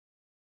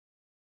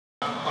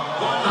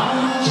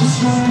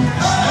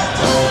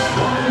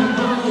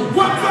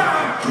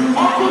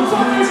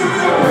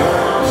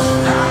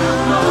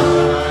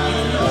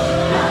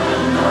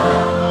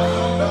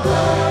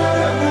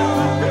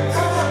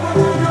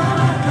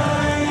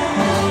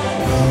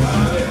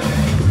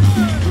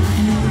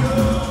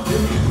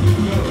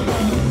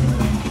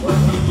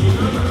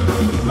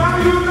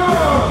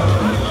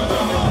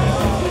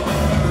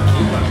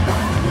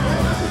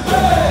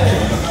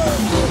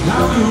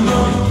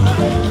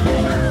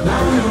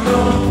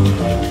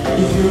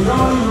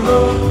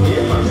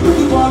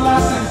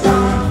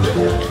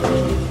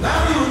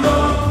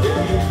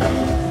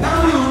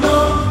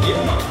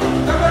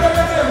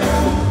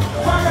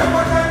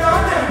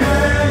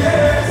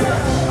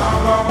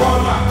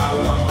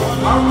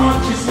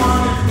much is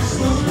money?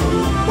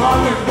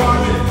 Money,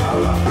 money.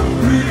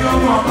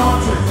 Premium or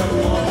nothing.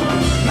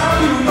 Now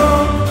you know.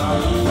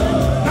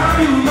 Now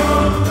you know.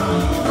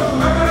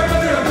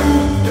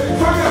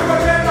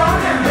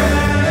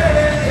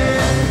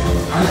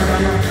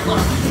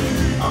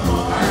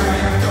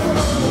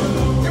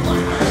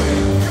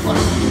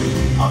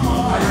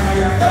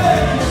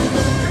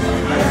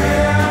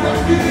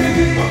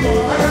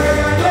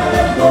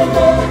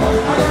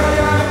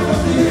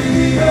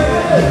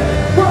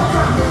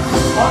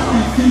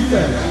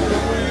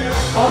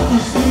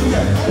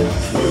 Undisputed,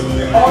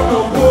 on the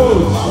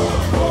walls,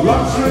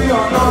 luxury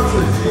or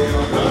nothing.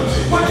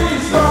 Money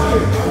is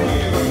talking,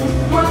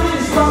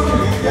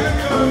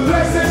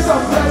 blessings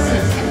of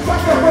blessings.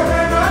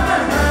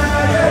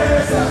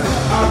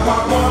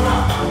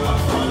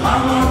 How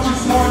much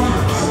is money?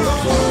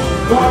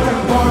 Money,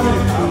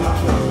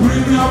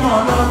 premium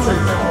or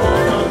nothing.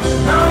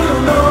 Now you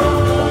know.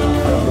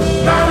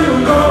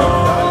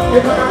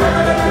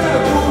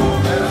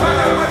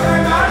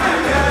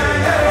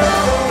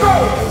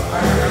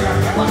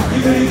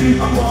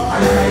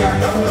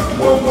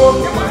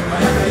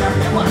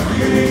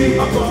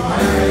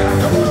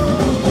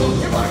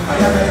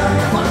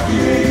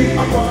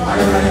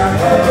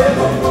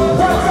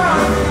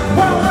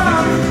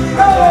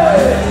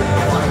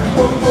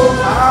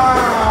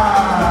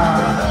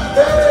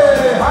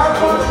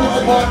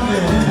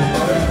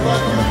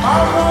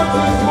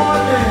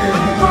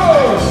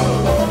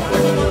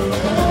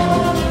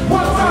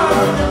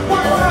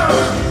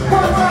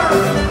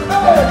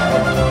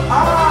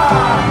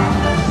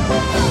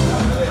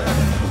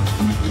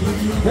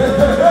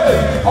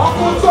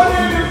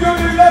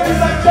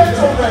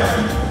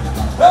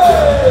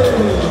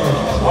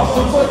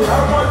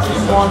 How much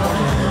is money?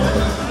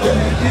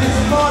 It's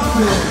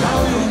nothing. Now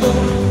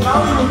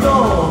you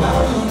know.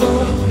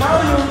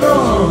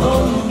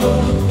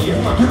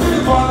 You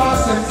did for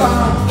last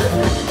time.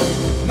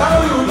 Now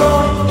you know.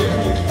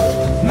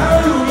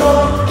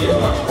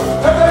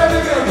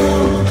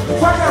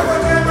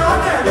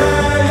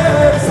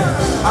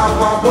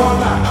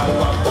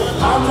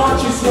 How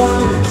much is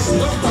money?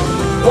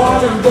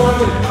 Money.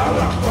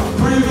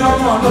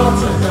 Premium or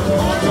nothing.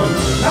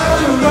 Now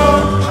you know.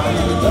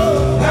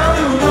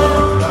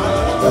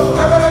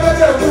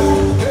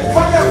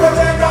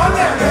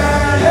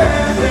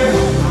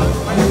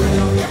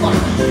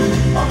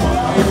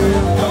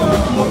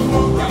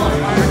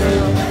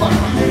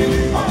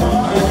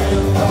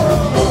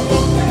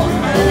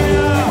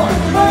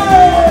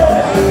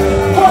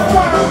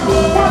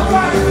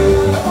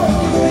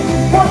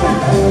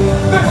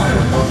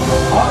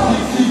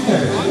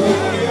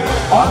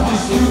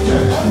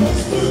 Undisputed,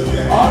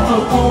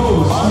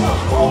 unopposed,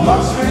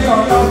 luxury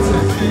or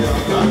nothing.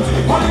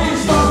 Money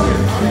is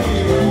talking,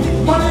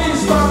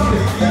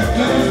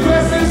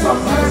 blessings of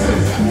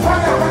blessings.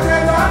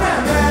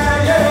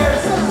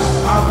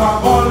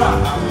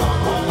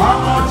 How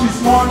much is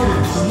money?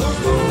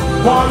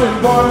 Money,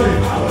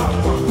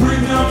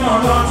 premium or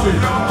nothing.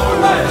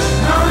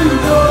 Now you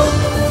know.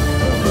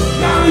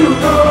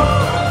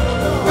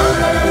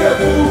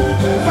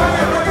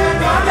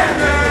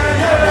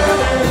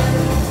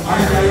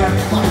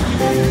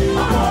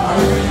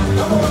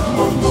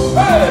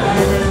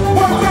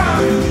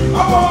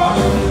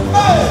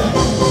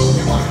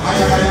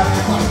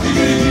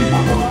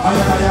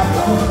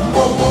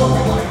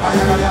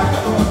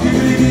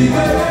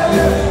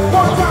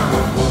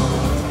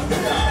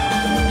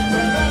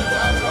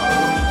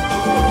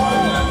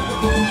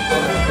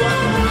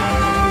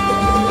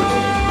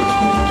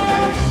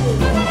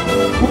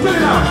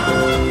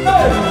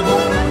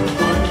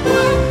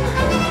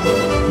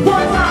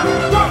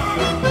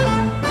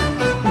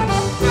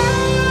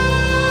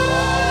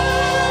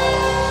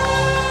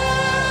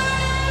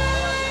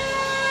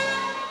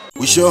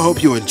 We sure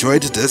hope you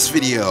enjoyed this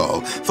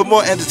video. For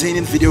more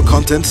entertaining video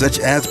content such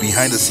as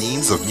behind the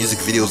scenes of music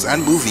videos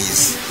and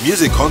movies,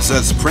 music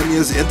concerts,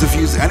 premieres,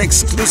 interviews and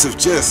exclusive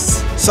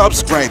gists,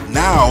 subscribe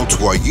now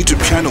to our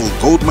YouTube channel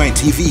Goldmyne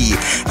TV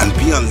and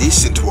be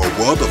unleashed into a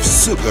world of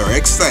super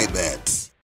excitement.